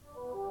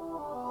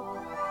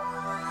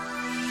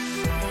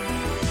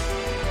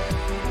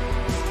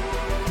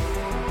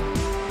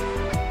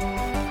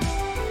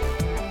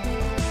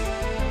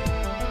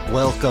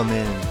Welcome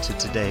in to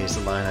today's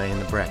Illini in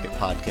the Bracket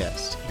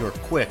podcast, your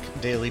quick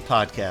daily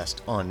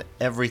podcast on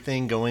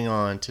everything going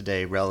on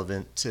today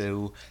relevant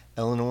to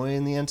Illinois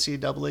in the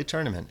NCAA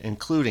tournament,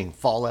 including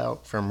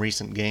fallout from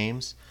recent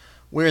games,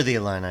 where the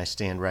Illini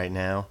stand right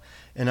now,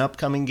 and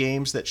upcoming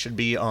games that should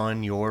be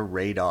on your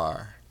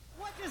radar.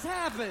 What just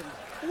happened?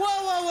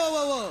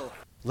 Whoa.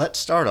 Let's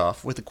start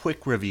off with a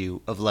quick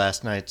review of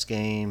last night's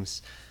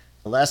games.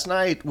 Last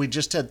night, we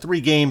just had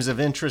three games of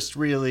interest,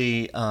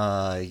 really.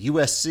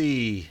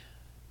 USC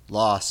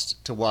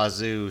lost to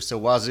Wazoo. So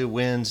Wazoo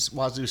wins.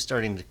 Wazoo's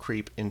starting to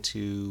creep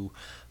into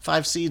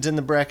 5 seeds in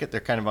the bracket.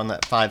 They're kind of on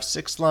that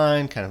 5-6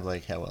 line, kind of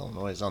like how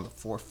Illinois is on the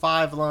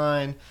 4-5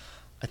 line.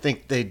 I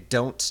think they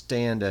don't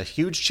stand a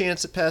huge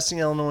chance at passing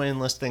Illinois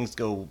unless things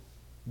go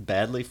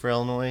badly for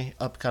Illinois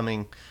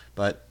upcoming,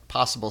 but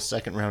possible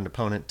second-round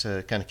opponent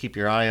to kind of keep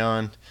your eye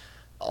on.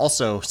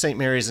 Also, St.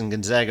 Mary's and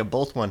Gonzaga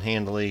both won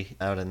handily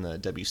out in the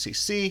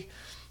WCC.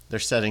 They're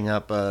setting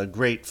up a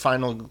great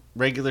final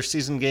regular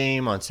season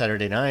game on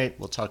Saturday night.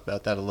 We'll talk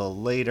about that a little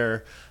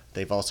later.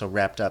 They've also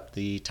wrapped up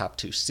the top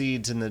 2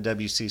 seeds in the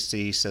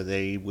WCC, so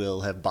they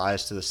will have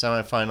bias to the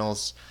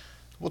semifinals.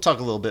 We'll talk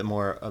a little bit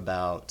more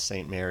about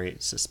St.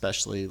 Mary's,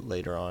 especially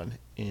later on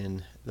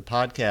in the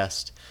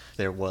podcast.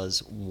 There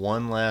was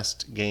one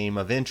last game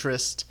of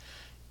interest.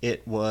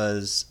 It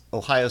was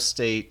Ohio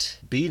State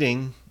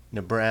beating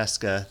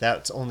Nebraska.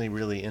 That's only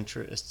really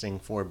interesting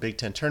for Big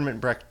Ten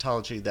tournament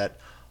bracketology that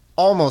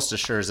almost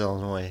assures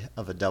Illinois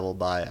of a double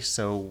bye.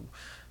 So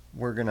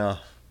we're going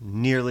to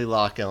nearly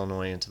lock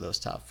Illinois into those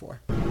top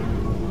 4.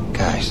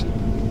 Guys,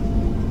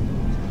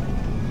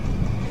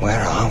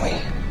 where are we?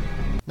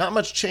 Not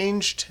much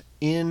changed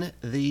in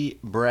the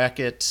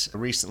bracket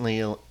recently.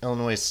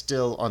 Illinois is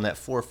still on that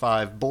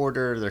 4-5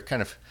 border. They're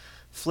kind of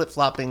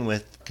flip-flopping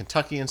with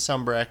Kentucky in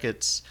some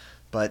brackets,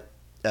 but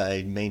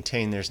I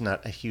maintain there's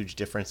not a huge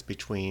difference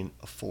between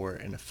a 4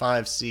 and a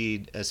 5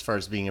 seed as far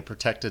as being a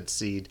protected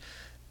seed.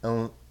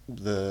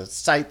 The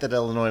site that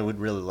Illinois would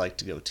really like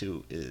to go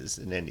to is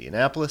in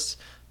Indianapolis.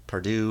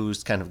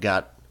 Purdue's kind of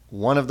got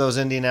one of those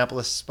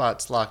Indianapolis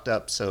spots locked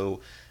up,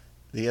 so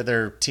the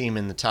other team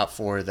in the top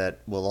 4 that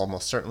will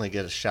almost certainly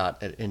get a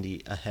shot at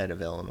Indy ahead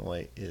of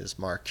Illinois is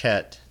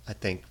Marquette. I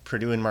think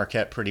Purdue and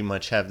Marquette pretty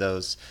much have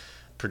those.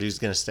 Purdue's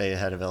going to stay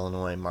ahead of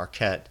Illinois.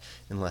 Marquette,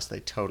 unless they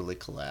totally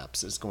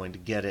collapse, is going to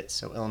get it.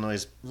 So Illinois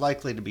is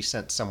likely to be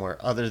sent somewhere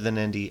other than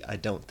Indy. I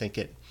don't think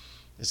it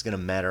is going to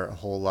matter a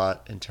whole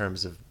lot in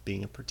terms of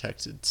being a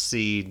protected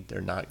seed.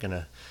 They're not going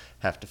to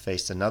have to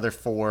face another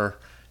 4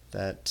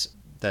 that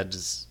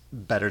is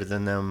better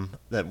than them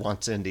that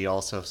wants Indy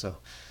also. So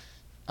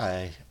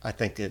I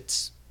think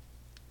it's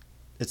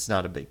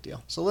not a big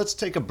deal. So let's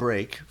take a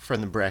break from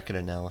the bracket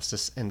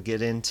analysis and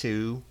get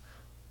into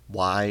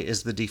why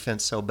is the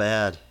defense so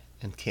bad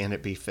and can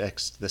it be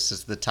fixed? This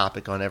is the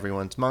topic on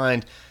everyone's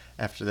mind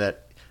after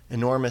that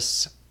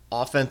enormous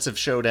offensive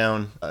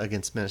showdown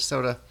against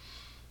Minnesota.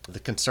 The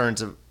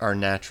concerns are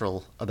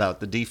natural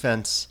about the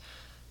defense.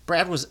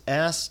 Brad was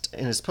asked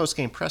in his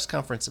post-game press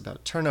conference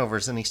about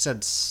turnovers, and he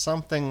said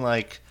something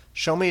like,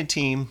 "Show me a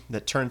team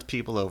that turns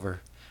people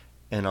over,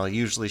 and I'll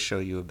usually show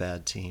you a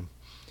bad team."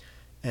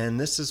 And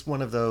this is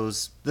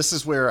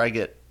where I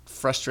get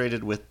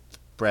frustrated with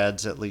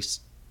Brad's at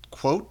least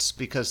quotes,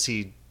 because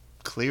he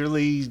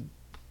clearly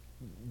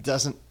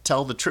doesn't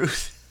tell the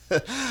truth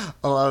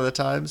a lot of the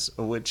times,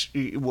 which,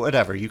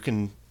 whatever, you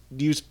can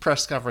use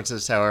press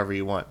conferences however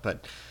you want,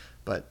 but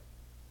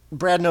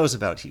Brad knows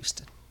about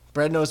Houston.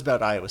 Brad knows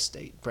about Iowa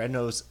State. Brad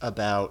knows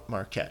about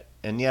Marquette.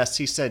 And yes,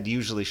 he said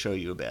usually show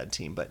you a bad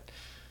team, but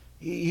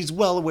he's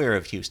well aware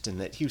of Houston,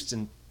 that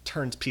Houston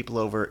turns people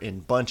over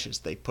in bunches.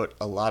 They put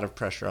a lot of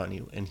pressure on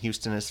you, and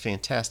Houston is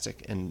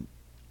fantastic, and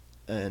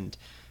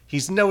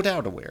he's no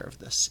doubt aware of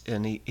this,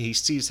 and he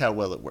sees how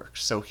well it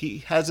works. So he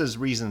has his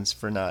reasons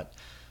for not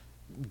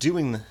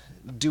doing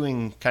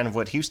kind of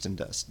what Houston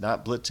does,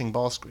 not blitzing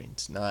ball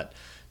screens, not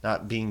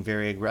being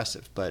very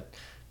aggressive. But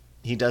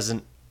he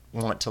doesn't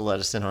want to let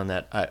us in on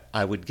that.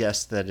 I would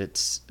guess that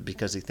it's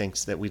because he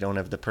thinks that we don't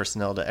have the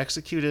personnel to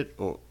execute it,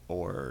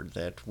 or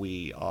that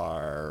we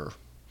are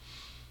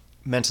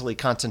mentally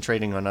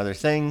concentrating on other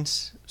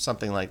things,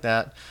 something like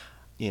that.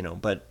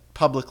 But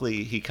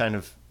publicly he kind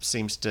of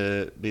seems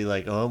to be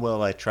like, oh,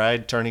 well, I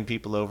tried turning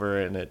people over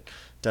and it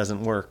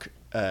doesn't work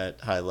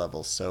at high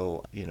levels.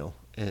 So,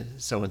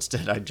 so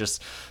instead I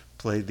just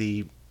play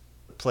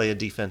a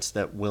defense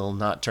that will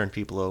not turn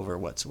people over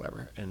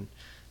whatsoever. And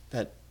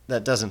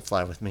that doesn't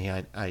fly with me.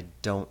 I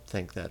don't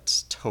think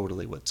that's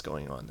totally what's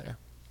going on there.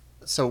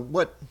 So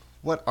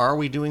what are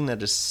we doing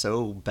that is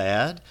so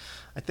bad?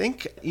 I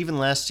think even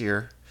last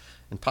year,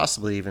 and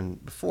possibly even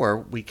before,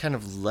 we kind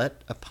of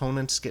let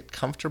opponents get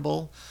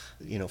comfortable.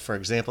 For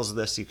examples of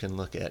this, you can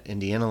look at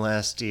Indiana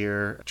last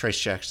year. Trace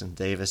Jackson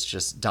Davis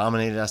just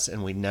dominated us,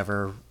 and we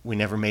never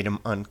made him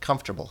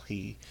uncomfortable.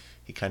 He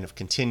kind of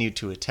continued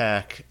to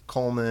attack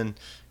Coleman,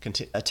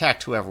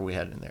 attacked whoever we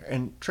had in there.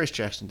 And Trace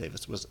Jackson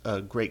Davis was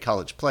a great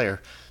college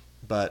player,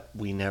 but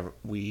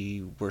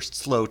we were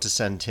slow to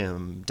send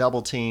him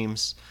double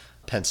teams.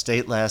 Penn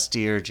State last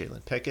year,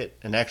 Jalen Pickett,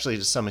 and actually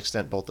to some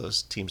extent both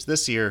those teams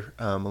this year,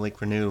 Malik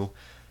Renew,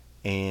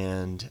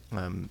 and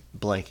I'm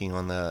blanking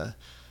on the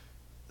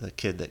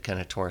kid that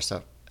kind of tore us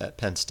up at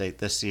Penn State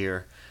this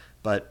year.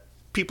 But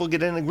people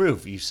get in a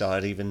groove. You saw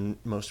it even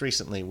most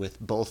recently with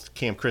both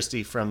Cam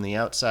Christie from the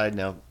outside.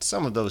 Now,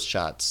 some of those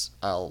shots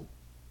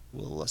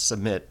will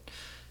submit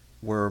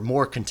were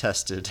more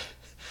contested,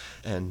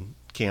 and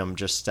Cam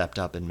just stepped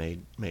up and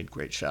made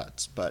great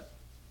shots. But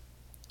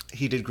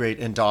he did great.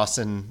 And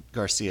Dawson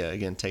Garcia,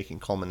 again, taking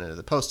Coleman into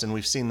the post. And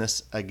we've seen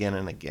this again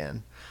and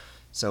again.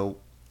 So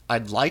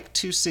I'd like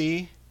to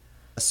see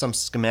some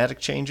schematic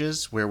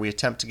changes where we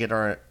attempt to get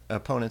our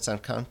opponents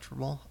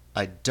uncomfortable.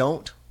 I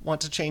don't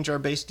want to change our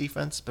base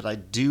defense, but I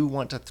do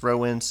want to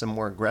throw in some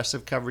more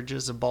aggressive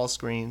coverages of ball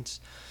screens,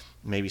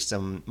 maybe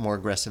some more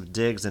aggressive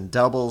digs and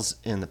doubles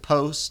in the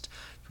post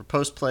for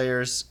post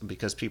players,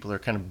 because people are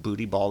kind of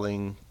booty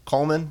balling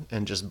Coleman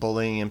and just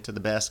bullying him to the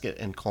basket,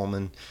 and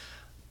Coleman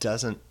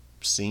doesn't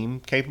seem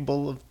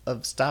capable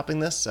of stopping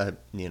this.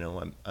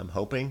 I'm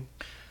hoping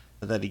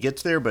that he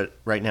gets there, but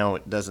right now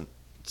it doesn't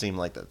seem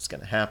like that's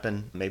going to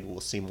happen. Maybe we'll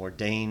see more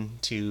Dane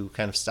to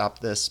kind of stop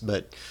this,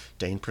 but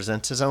Dane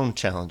presents his own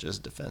challenges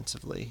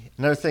defensively.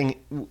 Another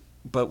thing,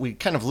 but we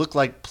kind of look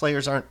like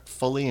players aren't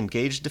fully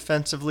engaged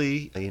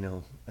defensively.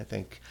 I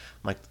think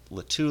Mike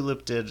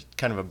LaTulip did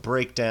kind of a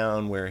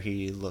breakdown where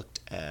he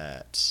looked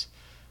at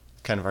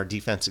kind of our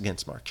defense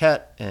against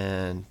Marquette,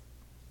 and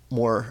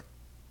more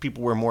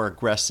people were more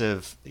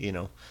aggressive,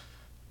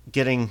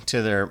 getting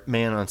to their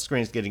man on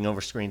screens, getting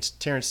over screens.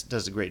 Terrence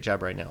does a great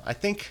job right now. I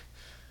think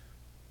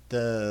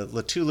the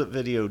LaTulip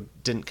video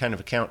didn't kind of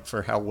account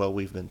for how well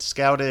we've been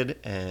scouted,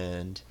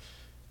 and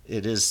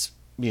it is,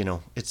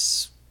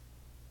 it's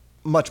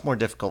much more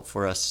difficult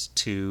for us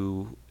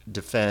to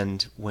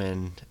defend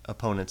when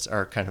opponents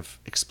are kind of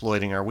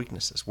exploiting our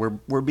weaknesses.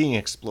 We're being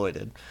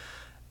exploited,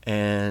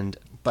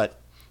 but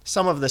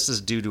some of this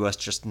is due to us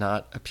just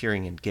not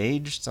appearing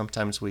engaged.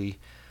 Sometimes we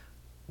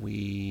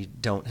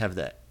don't have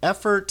the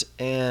effort,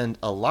 and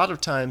a lot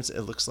of times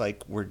it looks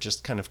like we're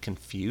just kind of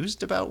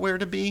confused about where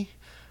to be.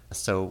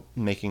 So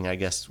making, I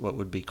guess, what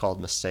would be called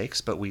mistakes,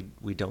 but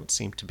we don't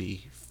seem to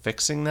be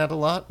fixing that a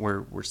lot.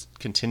 We're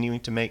continuing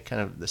to make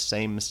kind of the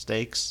same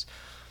mistakes.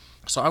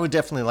 So I would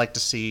definitely like to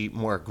see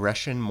more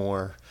aggression,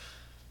 more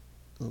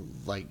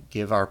like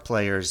give our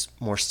players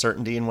more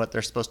certainty in what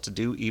they're supposed to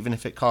do, even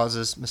if it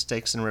causes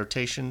mistakes in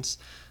rotations.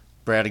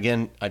 Brad,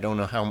 again, I don't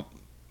know how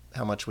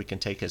much we can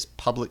take his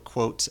public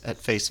quotes at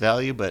face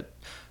value, but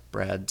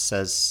Brad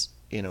says,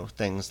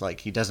 things like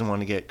he doesn't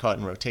want to get caught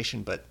in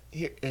rotation. But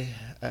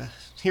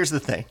here's the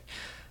thing.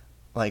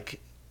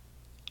 Like,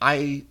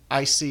 I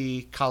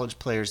see college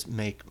players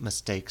make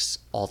mistakes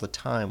all the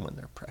time when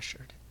they're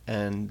pressured.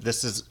 And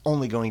this is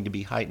only going to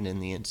be heightened in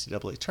the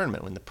NCAA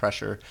tournament when the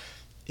pressure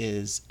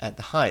is at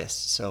the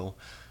highest. So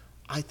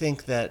I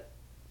think that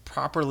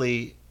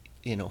properly,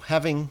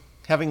 having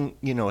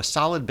a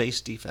solid base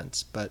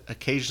defense, but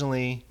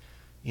occasionally,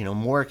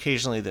 more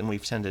occasionally than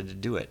we've tended to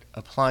do it,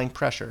 applying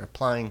pressure,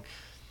 applying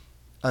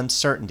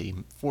uncertainty,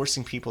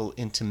 forcing people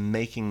into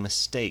making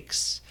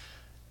mistakes,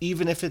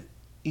 even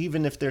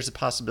if there's a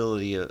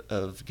possibility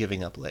of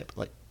giving up layup.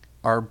 Like,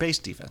 our base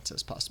defense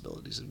has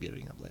possibilities of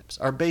giving up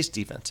layups. Our base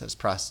defense has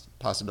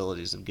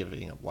possibilities of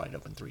giving up wide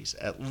open threes.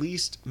 At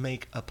least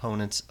make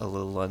opponents a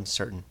little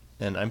uncertain.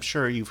 And I'm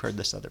sure you've heard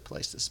this other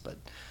places,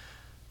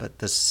 but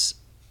this,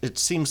 it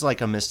seems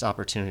like a missed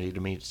opportunity to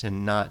me to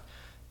not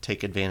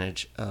take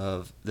advantage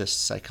of this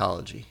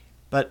psychology.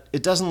 But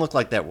it doesn't look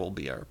like that will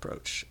be our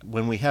approach.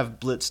 When we have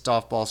blitzed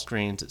off ball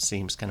screens, it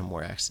seems kind of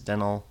more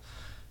accidental.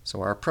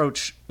 So our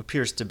approach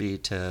appears to be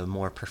to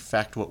more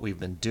perfect what we've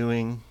been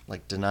doing,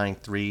 like denying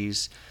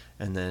threes,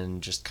 and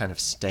then just kind of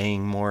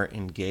staying more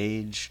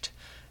engaged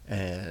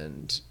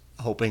and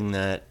hoping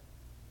that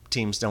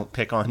teams don't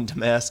pick on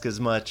Damask as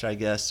much, I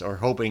guess, or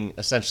hoping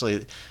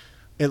essentially,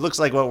 it looks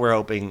like what we're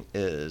hoping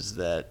is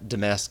that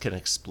Damask can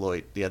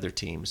exploit the other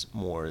teams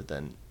more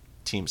than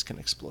teams can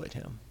exploit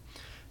him.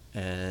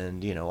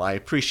 And, I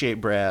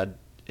appreciate Brad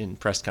in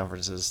press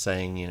conferences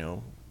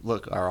saying,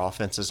 look, our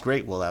offense is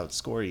great, we'll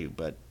outscore you,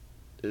 but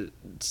it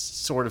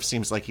sort of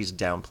seems like he's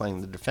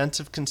downplaying the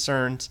defensive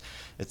concerns.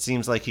 It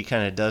seems like he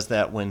kind of does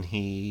that when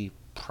he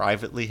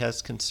privately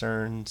has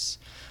concerns.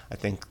 I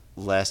think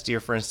last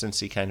year, for instance,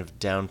 he kind of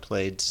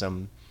downplayed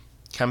some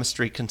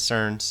chemistry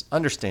concerns,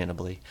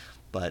 understandably,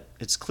 but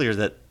it's clear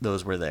that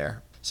those were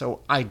there.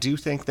 So I do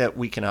think that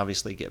we can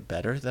obviously get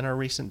better than our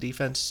recent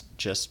defense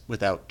just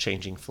without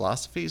changing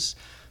philosophies,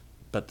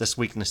 but this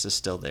weakness is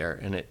still there,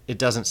 and it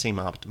doesn't seem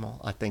optimal.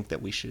 I think that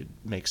we should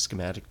make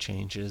schematic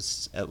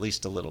changes at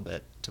least a little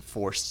bit to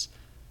force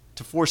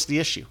the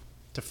issue,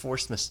 to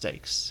force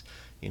mistakes.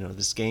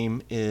 This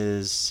game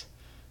is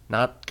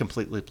not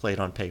completely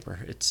played on paper.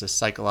 It's a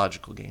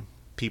psychological game.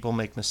 People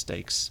make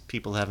mistakes.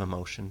 People have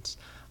emotions.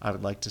 I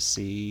would like to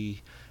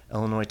see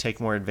Illinois take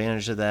more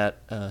advantage of that,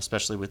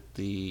 especially with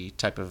the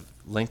type of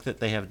length that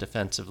they have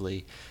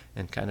defensively,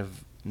 and kind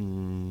of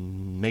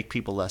make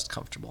people less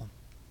comfortable.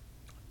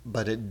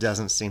 but it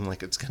doesn't seem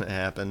like it's going to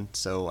happen.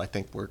 So I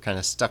think we're kind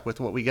of stuck with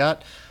what we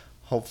got.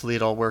 Hopefully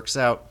it all works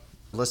out.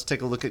 Let's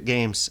take a look at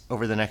games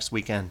over the next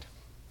weekend.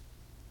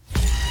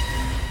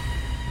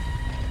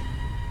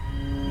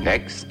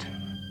 Next.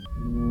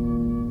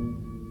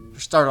 For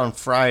start on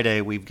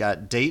Friday, we've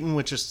got Dayton,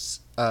 which is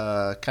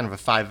kind of a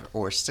 5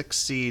 or 6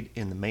 seed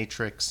in the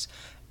Matrix,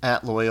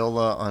 at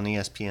Loyola on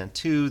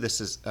ESPN2. This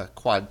is a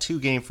quad 2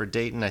 game for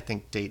Dayton. I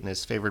think Dayton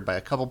is favored by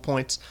a couple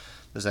points.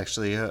 There's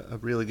actually a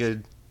really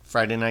good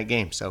Friday night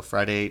game. So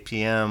Friday 8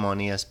 p.m. on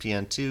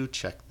ESPN2.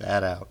 Check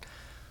that out.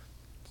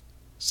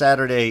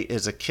 Saturday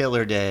is a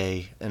killer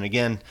day. And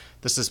again,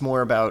 this is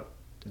more about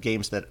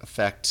games that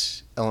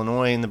affect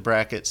Illinois in the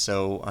bracket.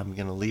 So I'm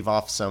going to leave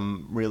off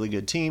some really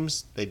good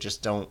teams.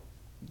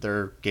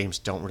 Their games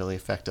don't really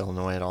affect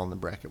Illinois at all in the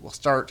bracket. We'll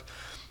start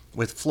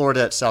with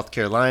Florida at South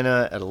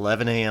Carolina at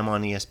 11 a.m.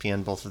 on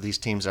ESPN. Both of these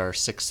teams are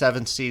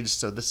 6-7 seeds,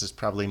 so this is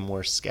probably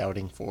more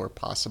scouting for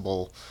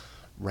possible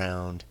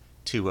round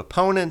 2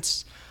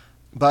 opponents.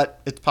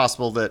 But it's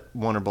possible that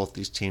one or both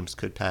these teams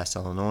could pass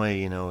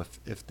Illinois,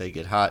 if they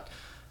get hot.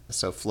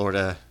 So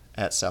Florida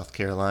at South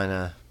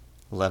Carolina,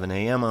 11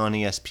 a.m. on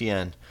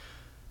ESPN.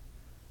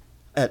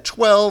 At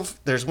 12,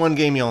 there's one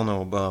game you all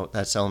know about.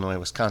 That's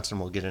Illinois-Wisconsin.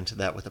 We'll get into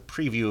that with a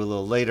preview a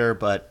little later,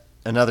 but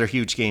another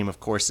huge game, of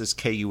course, is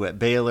KU at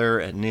Baylor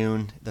at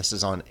noon. This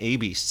is on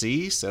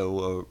ABC,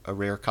 so a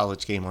rare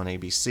college game on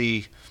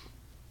ABC.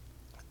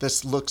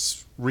 This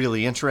looks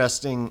really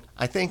interesting.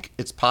 I think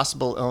it's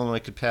possible Illinois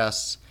could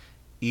pass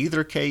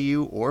either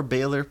KU or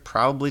Baylor,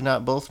 probably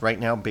not both. Right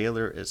now,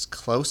 Baylor is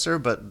closer,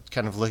 but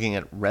kind of looking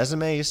at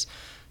resumes,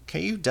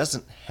 KU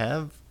doesn't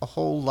have a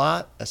whole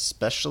lot,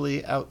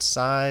 especially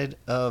outside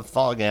of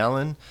Fog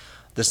Allen.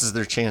 This is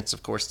their chance,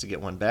 of course, to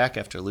get one back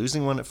after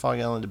losing one at Fog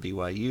Allen to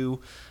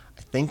BYU.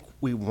 I think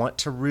we want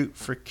to root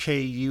for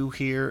KU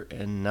here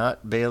and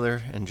not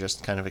Baylor and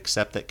just kind of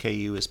accept that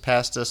KU is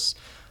past us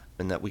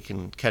and that we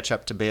can catch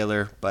up to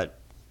Baylor. But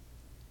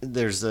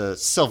there's a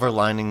silver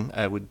lining,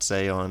 I would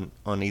say, on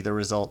either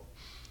result.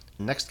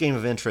 Next game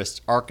of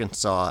interest,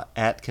 Arkansas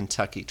at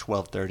Kentucky,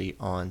 12:30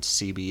 on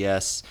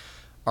CBS.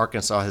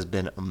 Arkansas has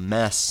been a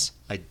mess.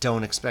 I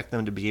don't expect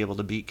them to be able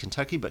to beat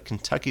Kentucky, but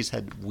Kentucky's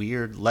had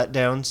weird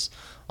letdowns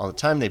all the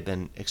time. They've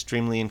been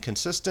extremely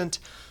inconsistent,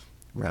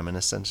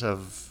 reminiscent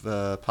of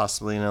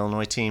possibly an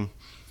Illinois team.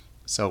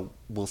 So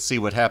we'll see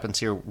what happens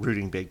here.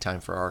 Rooting big time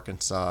for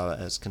Arkansas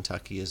as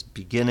Kentucky is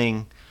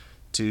beginning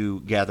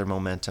to gather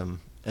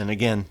momentum. And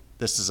again,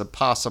 this is a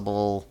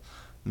possible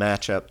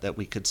matchup that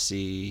we could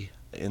see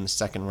in the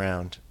second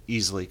round.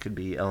 Easily could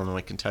be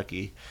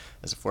Illinois-Kentucky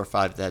as a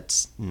 4-5.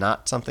 That's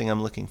not something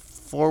I'm looking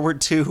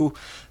forward to,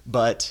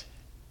 but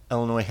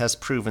Illinois has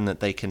proven that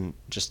they can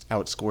just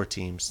outscore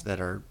teams that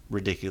are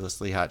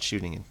ridiculously hot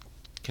shooting. And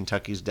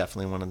Kentucky's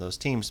definitely one of those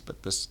teams,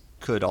 but this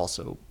could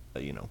also,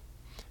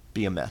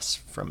 be a mess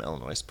from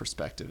Illinois'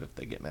 perspective if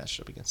they get matched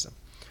up against them.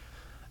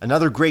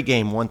 Another great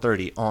game,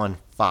 1:30 on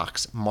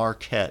Fox,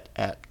 Marquette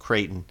at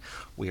Creighton.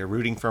 We are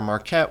rooting for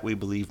Marquette. We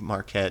believe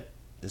Marquette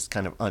is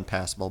kind of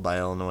unpassable by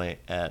Illinois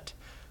at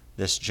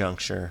this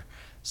juncture.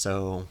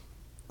 So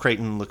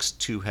Creighton looks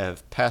to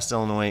have passed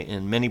Illinois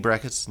in many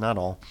brackets, not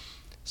all.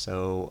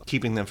 So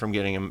keeping them from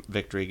getting a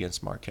victory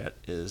against Marquette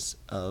is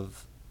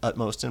of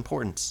utmost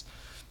importance.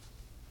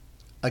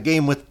 A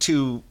game with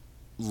two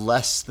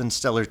less than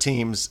stellar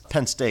teams,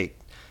 Penn State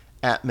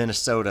at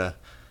Minnesota,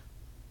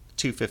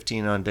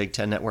 2:15 on Big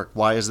Ten Network.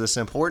 Why is this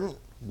important?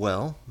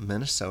 Well,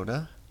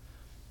 Minnesota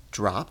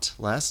dropped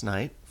last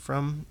night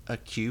from a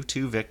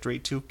Q2 victory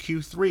to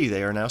Q3.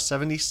 They are now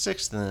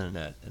 76th in the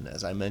net. And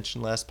as I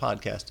mentioned last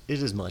podcast,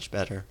 it is much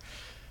better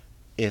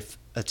if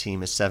a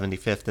team is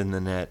 75th in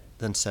the net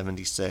than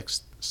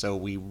 76th. So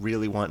we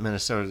really want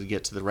Minnesota to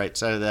get to the right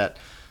side of that.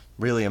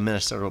 Really, a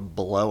Minnesota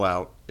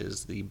blowout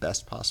is the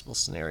best possible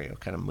scenario.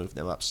 Kind of move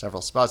them up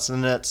several spots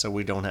in the net so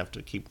we don't have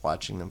to keep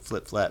watching them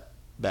flip-flap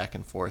back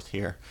and forth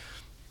here.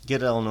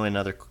 Get Illinois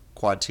another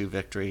quad 2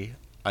 victory.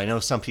 I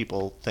know some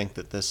people think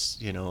that this,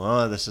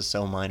 this is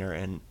so minor,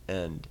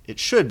 and it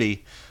should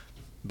be,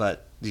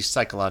 but these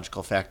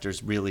psychological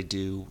factors really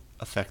do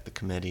affect the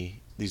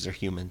committee. These are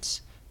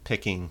humans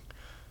picking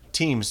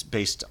teams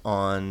based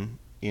on,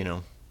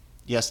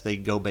 yes, they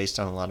go based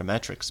on a lot of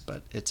metrics,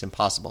 but it's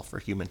impossible for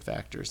human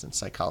factors and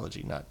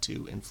psychology not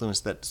to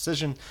influence that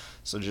decision.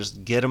 So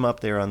just get them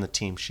up there on the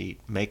team sheet.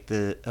 Make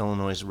the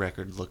Illinois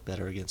record look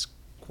better against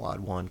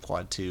quad 1,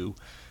 quad 2,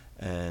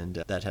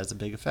 and that has a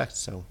big effect.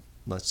 So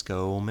let's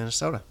go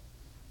Minnesota.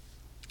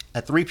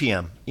 At 3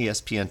 p.m.,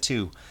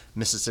 ESPN2,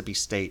 Mississippi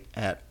State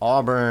at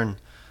Auburn.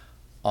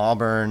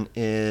 Auburn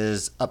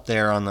is up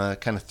there on the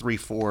kind of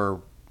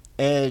 3-4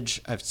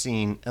 edge. I've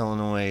seen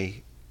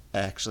Illinois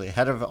actually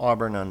ahead of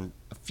Auburn on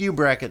a few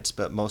brackets,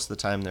 but most of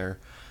the time they're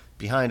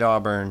behind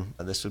Auburn.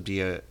 This would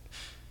be I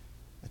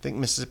think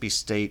Mississippi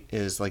State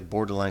is like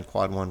borderline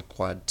quad 1,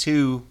 quad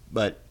 2,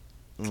 but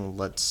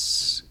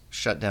let's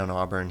shut down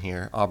Auburn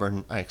here.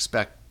 Auburn, I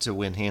expect to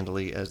win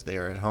handily as they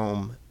are at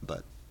home,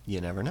 but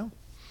you never know.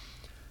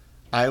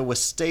 Iowa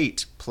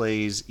State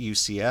plays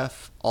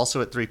UCF,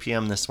 also at 3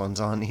 p.m. This one's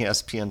on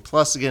ESPN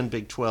Plus. Again,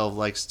 Big 12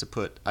 likes to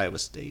put Iowa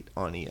State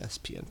on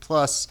ESPN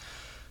Plus.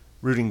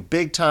 Rooting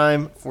big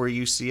time for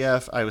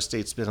UCF. Iowa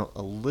State's been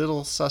a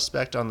little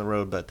suspect on the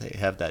road, but they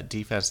have that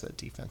defense. That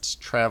defense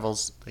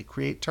travels. They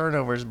create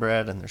turnovers,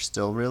 Brad, and they're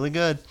still really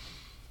good.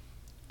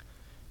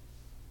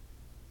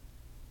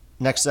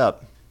 Next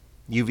up,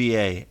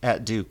 UVA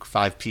at Duke,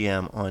 5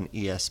 p.m. on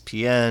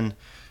ESPN.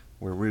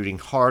 We're rooting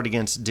hard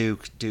against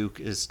Duke. Duke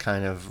is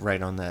kind of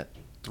right on that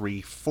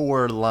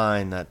 3-4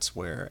 line. That's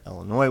where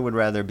Illinois would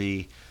rather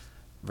be.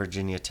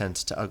 Virginia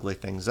tends to ugly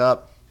things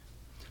up.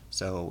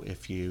 So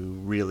if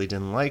you really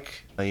didn't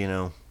like,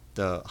 the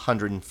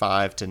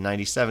 105 to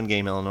 97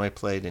 game Illinois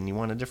played and you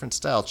want a different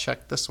style,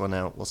 check this one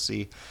out. We'll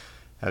see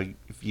how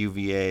if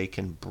UVA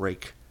can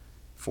break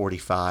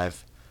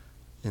 45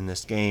 in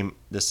this game.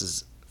 This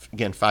is,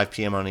 again, 5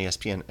 p.m. on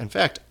ESPN. In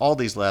fact, all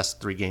these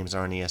last 3 games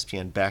are on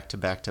ESPN back to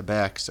back to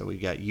back. So we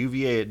got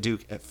UVA at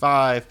Duke at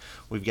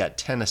 5. We've got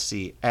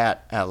Tennessee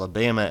at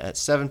Alabama at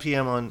 7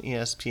 p.m. on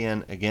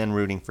ESPN. Again,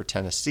 rooting for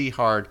Tennessee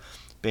hard.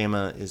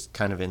 Bama is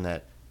kind of in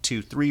that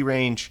 2-3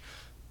 range.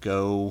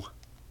 Go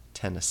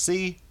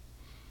Tennessee.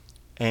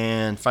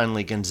 And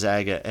finally,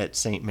 Gonzaga at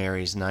St.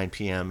 Mary's, 9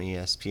 p.m.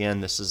 ESPN.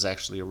 This is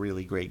actually a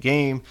really great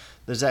game.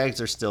 The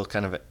Zags are still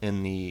kind of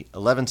in the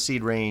 11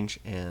 seed range,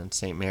 and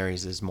St.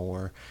 Mary's is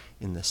more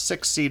in the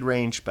 6 seed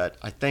range. But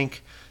I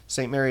think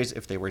St. Mary's,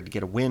 if they were to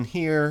get a win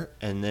here,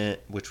 and then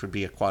which would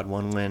be a quad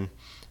 1 win,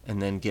 and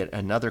then get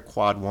another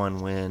quad 1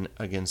 win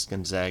against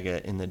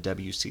Gonzaga in the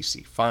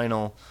WCC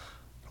final,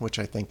 which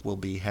I think will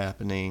be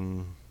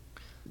happening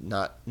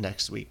not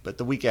next week, but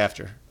the week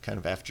after, kind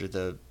of after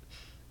the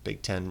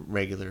Big Ten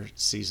regular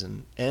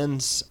season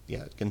ends.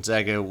 Yeah,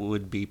 Gonzaga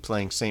would be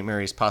playing St.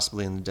 Mary's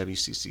possibly in the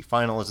WCC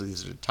final. As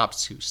these are the top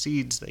 2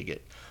 seeds, they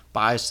get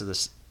buys to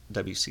this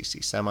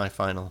WCC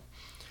semifinal.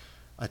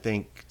 I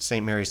think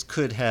St. Mary's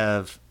could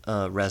have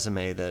a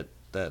resume that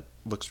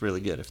looks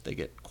really good if they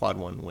get quad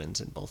 1 wins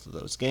in both of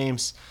those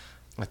games.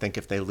 I think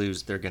if they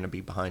lose, they're going to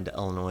be behind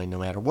Illinois no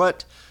matter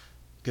what.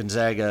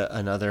 Gonzaga,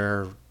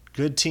 another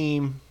good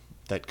team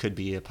that could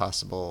be a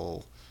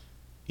possible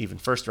even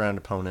first-round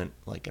opponent,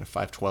 like in a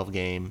 5-12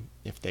 game,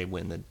 if they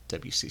win the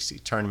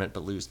WCC tournament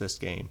but lose this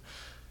game,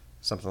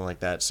 something like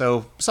that.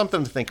 So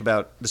something to think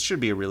about. This should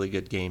be a really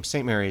good game.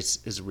 St. Mary's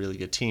is a really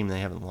good team. They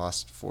haven't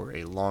lost for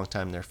a long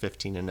time. They're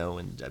 15-0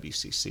 in the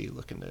WCC,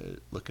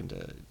 looking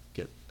to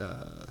get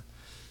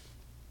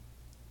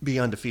be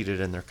undefeated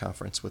in their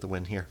conference with a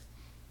win here.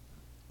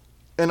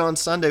 And on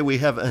Sunday, we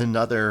have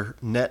another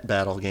net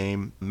battle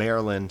game.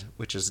 Maryland,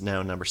 which is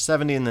now number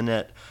 70 in the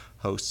net,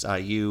 hosts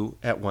IU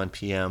at 1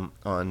 p.m.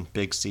 on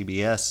Big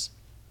CBS.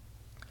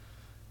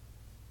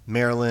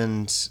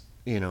 Maryland,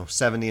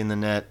 70 in the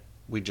net.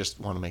 We just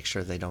want to make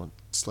sure they don't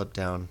slip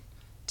down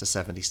to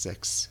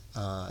 76,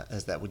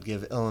 as that would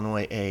give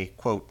Illinois a,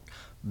 quote,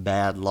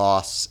 bad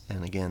loss.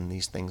 And again,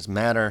 these things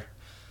matter.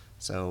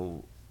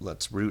 So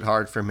let's root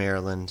hard for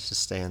Maryland to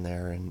stay in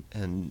there,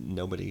 and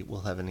nobody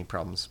will have any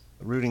problems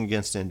rooting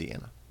against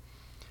Indiana.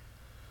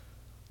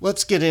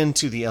 Let's get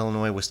into the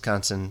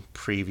Illinois-Wisconsin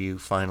preview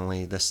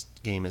finally. This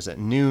game is at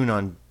noon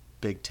on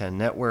Big Ten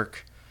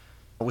Network.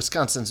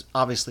 Wisconsin's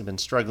obviously been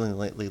struggling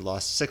lately,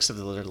 lost 6 of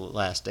the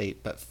last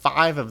 8, but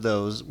 5 of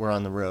those were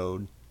on the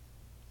road,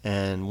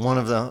 and one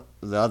of the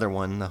other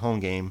one, the home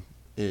game,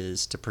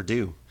 is to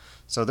Purdue.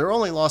 So their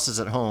only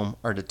losses at home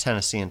are to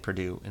Tennessee and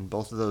Purdue, and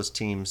both of those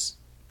teams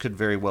could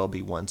very well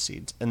be 1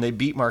 seeds. And they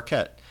beat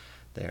Marquette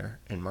there,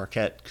 and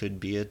Marquette could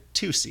be a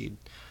 2 seed.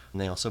 And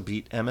they also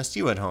beat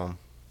MSU at home.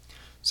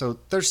 So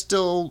they're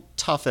still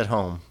tough at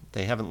home.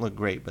 They haven't looked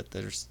great, but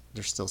there's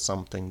still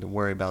something to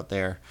worry about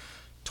there.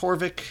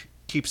 Torvik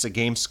keeps a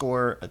game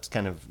score. It's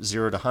kind of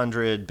 0 to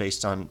 100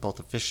 based on both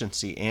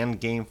efficiency and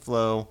game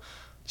flow.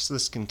 So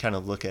this can kind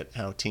of look at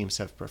how teams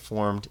have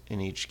performed in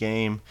each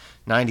game.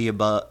 90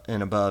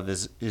 and above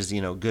is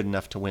good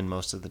enough to win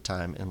most of the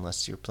time,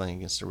 unless you're playing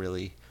against a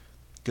really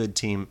good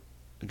team,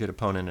 a good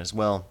opponent as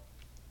well.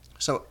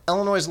 So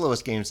Illinois'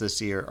 lowest games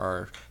this year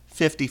are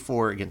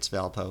 54 against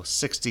Valpo,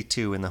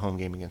 62 in the home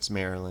game against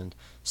Maryland,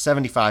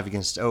 75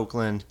 against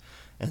Oakland,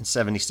 and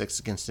 76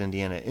 against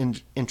Indiana.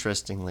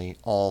 Interestingly,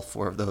 all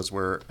 4 of those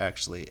were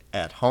actually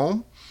at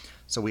home.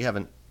 So we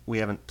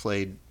haven't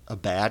played a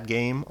bad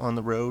game on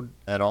the road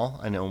at all.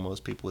 I know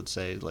most people would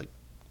say, like,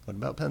 what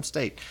about Penn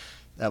State?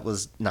 That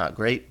was not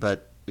great,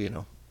 but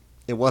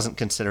it wasn't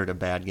considered a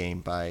bad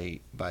game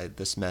by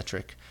this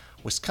metric.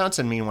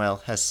 Wisconsin, meanwhile,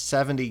 has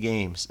 70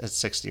 games at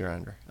 60 or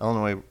under.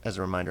 Illinois, as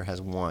a reminder,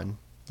 has 1.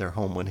 Their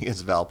home win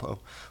against Valpo.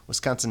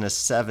 Wisconsin has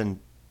 7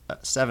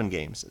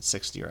 games at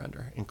 60 or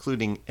under,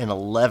 including an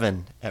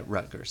 11 at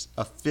Rutgers,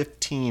 a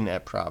 15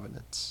 at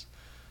Providence.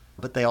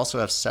 But they also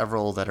have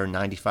several that are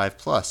 95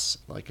 plus,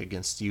 like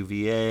against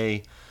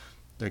UVA,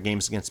 their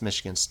games against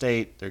Michigan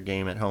State, their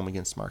game at home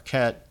against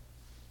Marquette.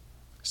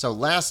 So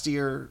last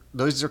year,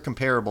 those are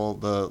comparable,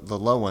 the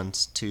low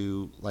ones,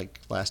 to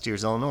like last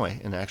year's Illinois.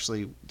 And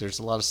actually, there's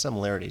a lot of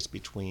similarities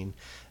between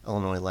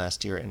Illinois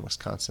last year and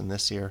Wisconsin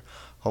this year.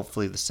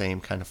 Hopefully the same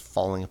kind of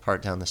falling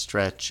apart down the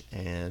stretch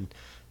and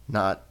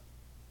not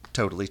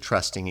totally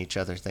trusting each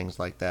other, things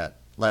like that.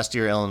 Last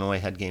year, Illinois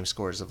had game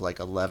scores of like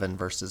 11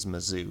 versus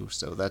Mizzou.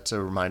 So that's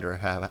a reminder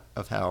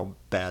of how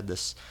bad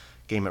this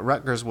game at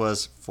Rutgers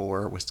was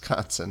for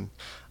Wisconsin.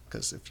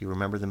 Because if you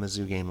remember the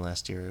Mizzou game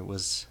last year, it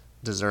was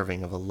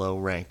deserving of a low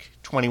rank.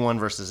 21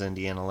 versus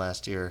Indiana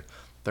last year,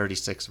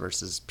 36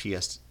 versus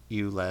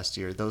PSU last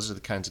year. Those are the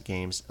kinds of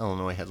games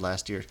Illinois had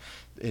last year.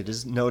 It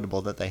is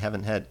notable that they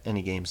haven't had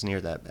any games near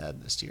that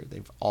bad this year.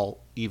 They've all,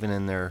 even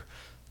in their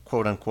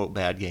quote-unquote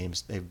bad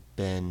games, they've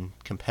been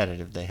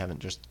competitive. They haven't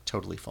just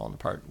totally fallen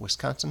apart.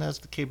 Wisconsin has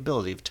the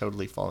capability of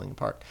totally falling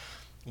apart.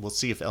 We'll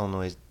see if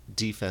Illinois'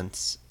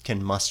 defense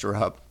can muster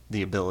up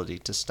the ability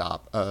to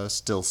stop a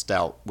still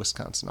stout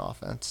Wisconsin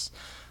offense.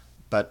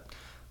 But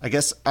I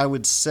guess I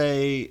would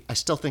say I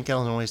still think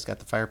Illinois has got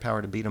the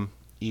firepower to beat them,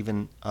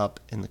 even up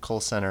in the Kohl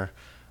Center.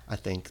 I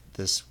think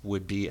this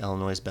would be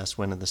Illinois' best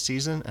win of the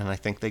season, and I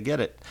think they get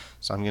it.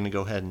 So I'm going to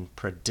go ahead and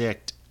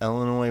predict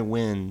Illinois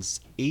wins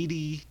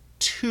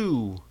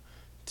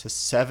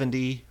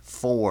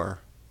 82-74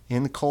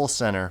 in the Kohl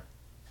Center.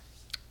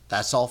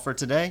 That's all for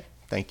today.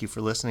 Thank you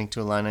for listening to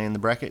Illini in the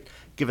Bracket.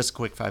 Give us a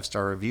quick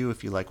 5-star review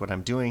if you like what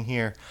I'm doing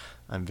here.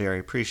 I'm very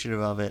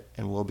appreciative of it,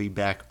 and we'll be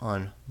back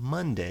on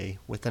Monday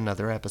with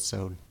another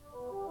episode.